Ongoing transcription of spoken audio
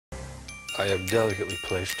I have delicately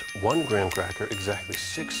placed 1 graham cracker, exactly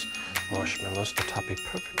 6 marshmallows atop a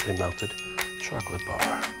perfectly melted chocolate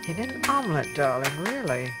bar. You did an omelet, darling,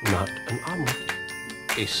 really? Not an omelet,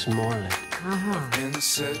 a Smorelette. I've been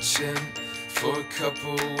searching for a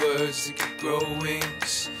couple words that could grow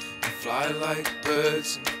wings and fly like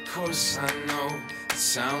birds. And of course I know it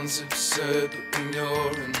sounds absurd, but when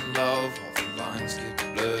you're in love, all the lines get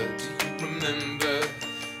blurred. Do you remember the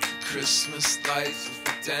Christmas lights as we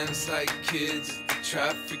danced like kids as the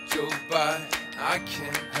traffic drove by? I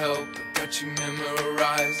can't help but got you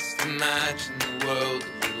memorized. Imagine the world a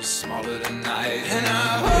little smaller tonight. And I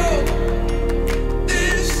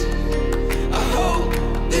hope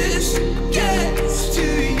this gets to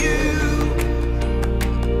you,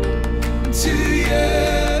 to you.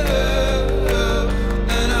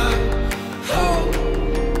 And I hope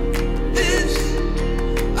this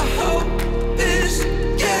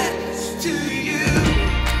gets to you.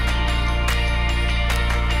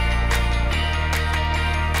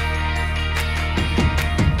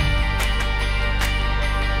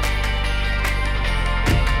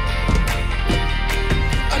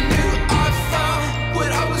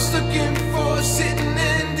 Looking for, sitting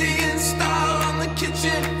Indian style on the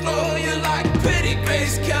kitchen floor. You're like pretty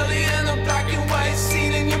Grace Kelly in a black and white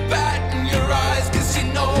scene, and you're batting your eyes, cause you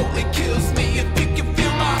know it kills me if you can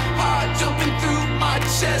feel my heart jumping through my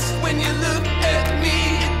chest. When you look at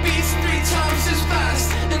me, it beats 3 times as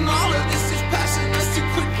fast, and all of this is passing us too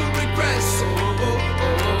quick for regrets. And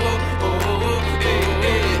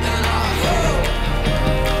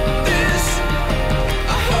I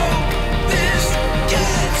hope this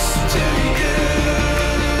gets to you,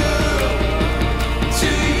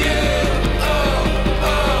 to you.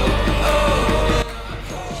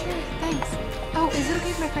 Sure, thanks. Oh, is it okay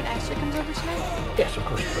if my friend Ashley comes over tonight? Yes, of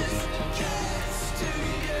course, please.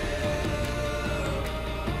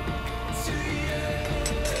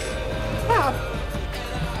 Wow.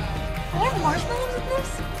 Are there marshmallows in this?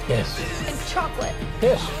 Yes. And chocolate.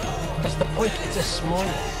 Yes. That's the point. It's a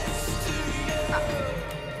Smorelette.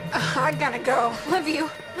 I gotta go. Love you.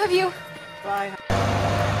 Love you. Bye.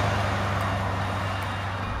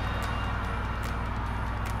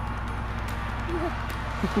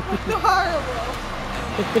 Horrible.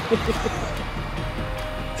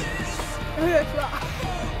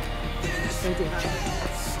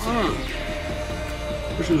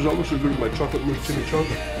 This is almost as good as my chocolate mousse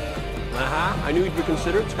chimichanga. I knew you'd be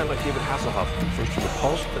considerate. It's kind of like David Hasselhoff. First you're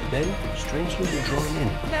repulsed, but then, strangely, you're drawn in.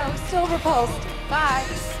 No, still repulsed. Bye.